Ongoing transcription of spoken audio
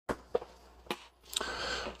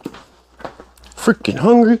Freaking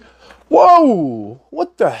hungry. Whoa!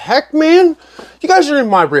 What the heck, man? You guys are in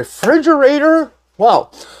my refrigerator?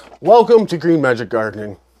 Well, welcome to Green Magic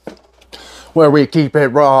Gardening, where we keep it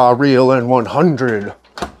raw, real, and 100.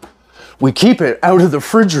 We keep it out of the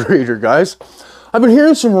refrigerator, guys. I've been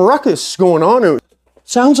hearing some ruckus going on out.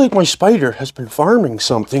 Sounds like my spider has been farming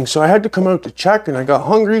something, so I had to come out to check, and I got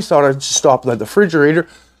hungry, thought I'd just stop at the refrigerator,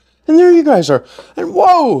 and there you guys are. And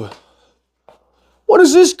whoa! What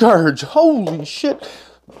is this garbage? Holy shit.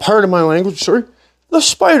 Part of my language, sorry. The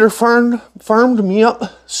spider farmed me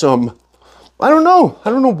up some. I don't know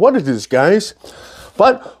what it is, guys.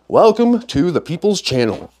 But welcome to the People's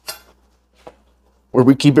Channel, where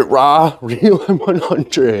we keep it raw, real, and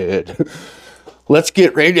 100. Let's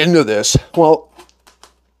get right into this. Well,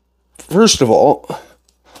 first of all,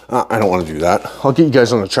 I don't want to do that. I'll get you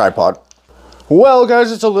guys on the tripod. Well,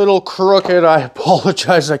 guys, it's a little crooked. I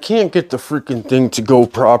apologize. I can't get the freaking thing to go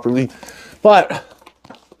properly. But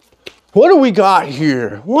what do we got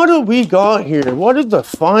here? What do we got here? What did the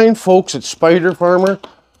fine folks at Spiderfarmer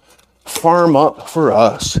farm up for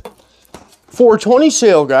us? 420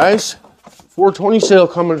 sale, guys. 420 sale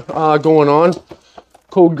going on.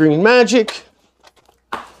 Code Green Magic.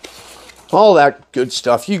 All that good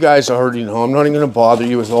stuff. You guys already know. I'm not even going to bother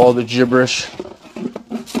you with all the gibberish.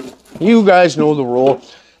 You guys know the role.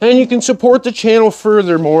 And you can support the channel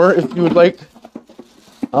furthermore if you would like.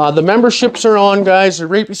 The memberships are on, guys. They're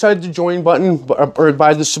right beside the join button or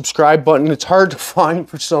by the subscribe button. It's hard to find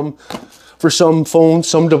for some phones,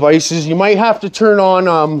 some devices. You might have to turn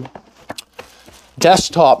on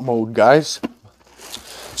desktop mode, guys.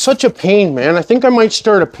 Such a pain, man. I think I might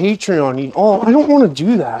start a Patreon. Oh, I don't want to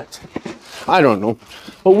do that. I don't know.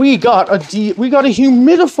 But we got a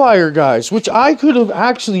humidifier, guys, which I could have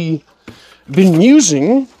actually been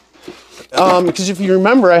using. Because if you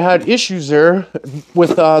remember, I had issues there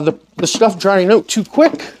with the stuff drying out too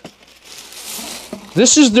quick.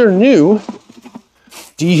 This is their new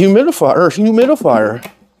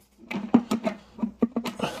humidifier.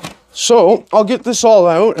 So I'll get this all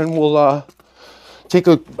out and we'll take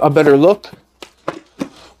a better look.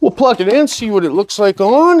 We'll plug it in, see what it looks like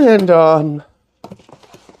on, and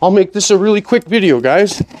I'll make this a really quick video,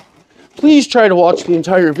 guys. Please try to watch the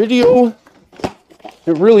entire video.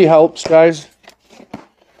 It really helps, guys.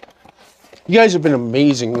 You guys have been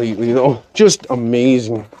amazing lately, though. Just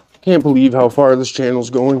amazing. Can't believe how far this channel's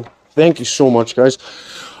going. Thank you so much, guys.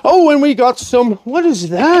 Oh, and we got some... What is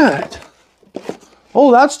that?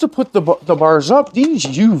 Oh, that's to put the bars up. These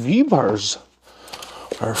UV bars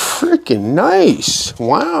are freaking nice.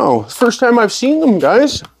 Wow. First time I've seen them,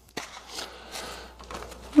 guys.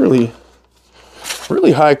 Really,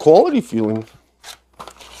 really high quality feeling.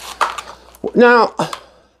 Now,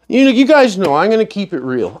 you guys know I'm going to keep it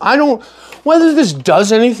real. Whether this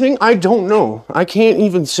does anything, I don't know. I can't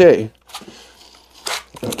even say.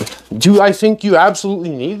 Do I think you absolutely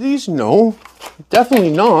need these? No, definitely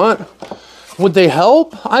not. Would they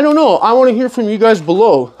help? I don't know. I want to hear from you guys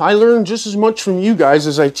below. I learn just as much from you guys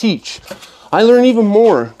as I teach. I learn even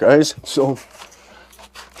more, guys. So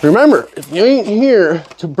remember, if you ain't here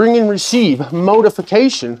to bring and receive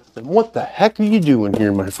modification, then what the heck are you doing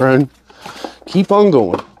here, my friend? Keep on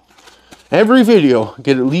going. Every video,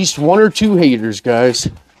 get at least 1 or 2 haters, guys.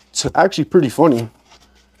 It's actually pretty funny.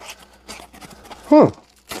 Huh.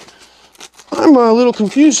 I'm a little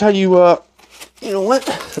confused how you, you know what?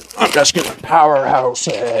 I'm just gonna powerhouse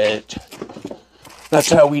it.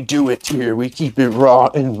 That's how we do it here. We keep it raw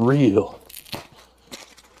and real.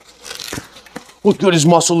 What good is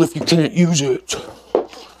muscle if you can't use it?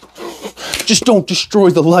 Just don't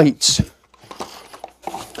destroy the lights.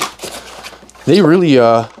 They really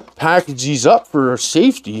package these up for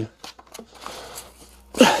safety.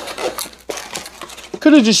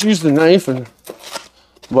 Could have just used the knife and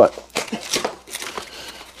but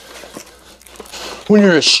when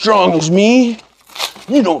you're as strong as me,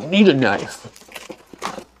 you don't need a knife.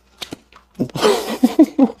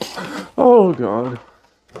 Oh God.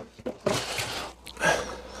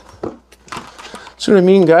 That's what I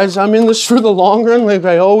mean, guys. I'm in this for the long run, like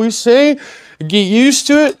I always say. Get used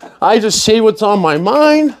to it. I just say what's on my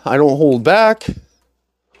mind. I don't hold back.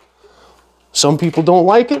 Some people don't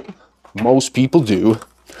like it. Most people do.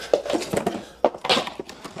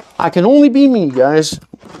 I can only be me, guys.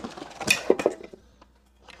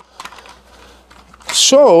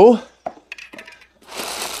 So,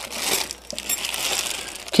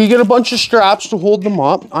 can you get a bunch of straps to hold them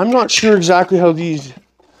up? I'm not sure exactly how these...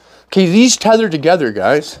 Okay, these tether together,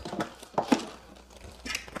 guys.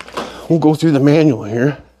 We'll go through the manual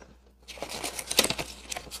here.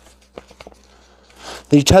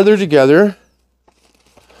 They tether together.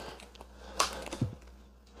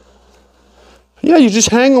 you just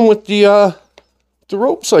hang them with the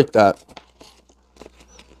ropes like that.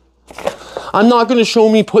 I'm not going to show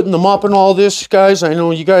me putting them up and all this, guys. I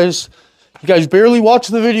know you guys barely watch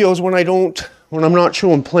the videos when I'm not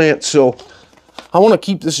showing plants, so I want to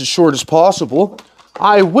keep this as short as possible.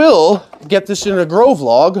 I will get this in a grow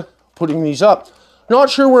vlog, putting these up. Not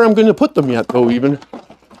sure where I'm going to put them yet, though, even.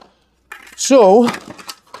 So,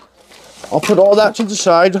 I'll put all that to the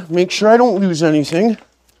side, make sure I don't lose anything.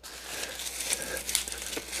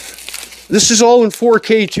 This is all in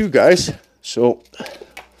 4K too, guys. So, I'm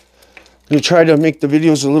going to try to make the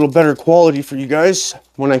videos a little better quality for you guys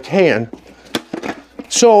when I can.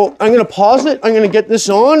 So, I'm going to pause it. I'm going to get this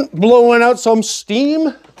on, blowing out some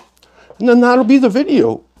steam, and then that'll be the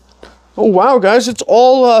video. Oh, wow, guys, it's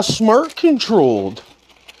all smart controlled.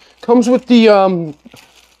 Comes with the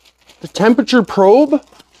temperature probe.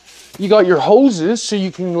 You got your hoses, so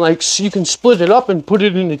you can split it up and put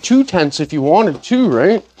it into 2 tents if you wanted to,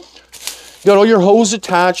 right? You got all your hose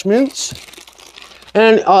attachments.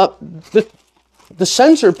 And the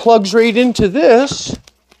sensor plugs right into this,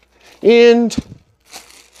 and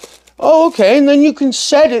oh, okay, and then you can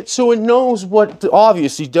set it so it knows what,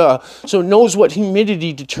 obviously, so it knows what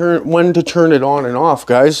humidity when to turn it on and off,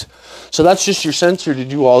 guys. So that's just your sensor to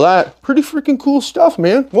do all that. Pretty freaking cool stuff,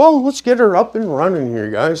 man. Well, let's get her up and running here,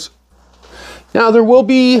 guys. Now, there will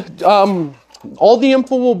be, all the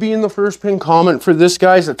info will be in the first pinned comment for this,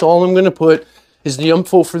 guys. That's all I'm going to put is the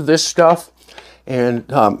info for this stuff. And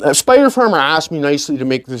Spiderfarmer asked me nicely to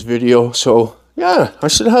make this video, so yeah, I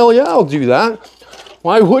said, hell yeah, I'll do that.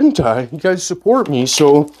 Why wouldn't I? You guys support me,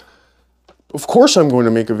 so of course I'm going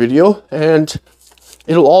to make a video, and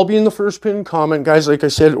it'll all be in the first pinned comment, guys, like I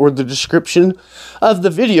said, or the description of the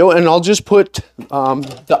video, and I'll just put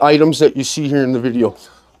the items that you see here in the video.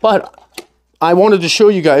 But I wanted to show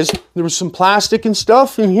you guys, there was some plastic and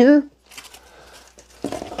stuff in here,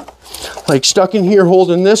 like stuck in here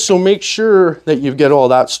holding this, so make sure that you get all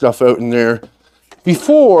that stuff out in there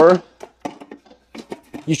before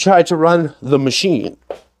you try to run the machine.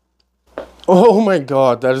 Oh my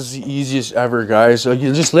god, that is the easiest ever, guys. So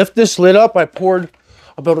you just lift this lid up. I poured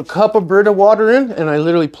about a cup of Brita water in, and I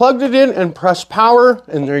literally plugged it in and pressed power,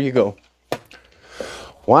 and there you go.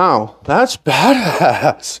 Wow, that's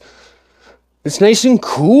badass. It's nice and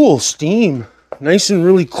cool steam. Nice and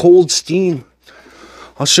really cold steam.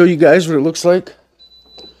 I'll show you guys what it looks like.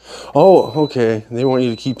 Oh, okay. They want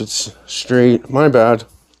you to keep it straight. My bad.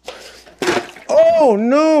 Oh,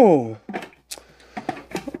 no.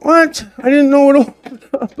 What? I didn't know it opened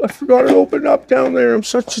up. I forgot it opened up down there. I'm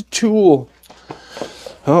such a tool.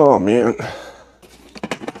 Oh, man.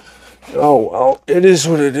 Oh, well, it is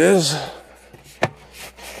what it is.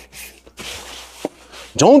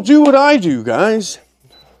 Don't do what I do, guys.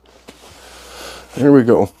 There we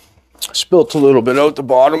go. Spilt a little bit out the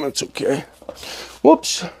bottom. It's okay.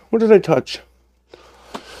 Whoops. What did I touch?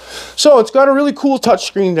 So it's got a really cool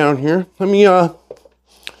touchscreen down here. Let me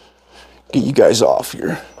get you guys off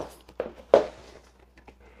here.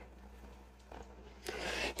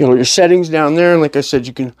 You know, your settings down there, and like I said,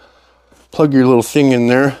 you can plug your little thing in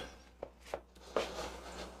there.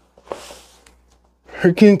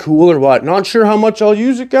 Freaking cool or what? Not sure how much I'll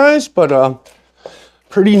use it, guys, but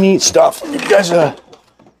pretty neat stuff. You guys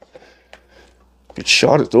good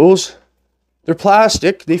shot at those. They're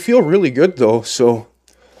plastic. They feel really good though, so.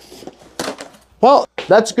 Well,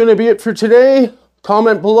 that's gonna be it for today.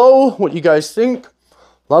 Comment below what you guys think.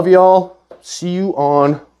 Love y'all. See you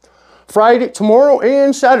on Friday, tomorrow,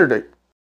 and Saturday.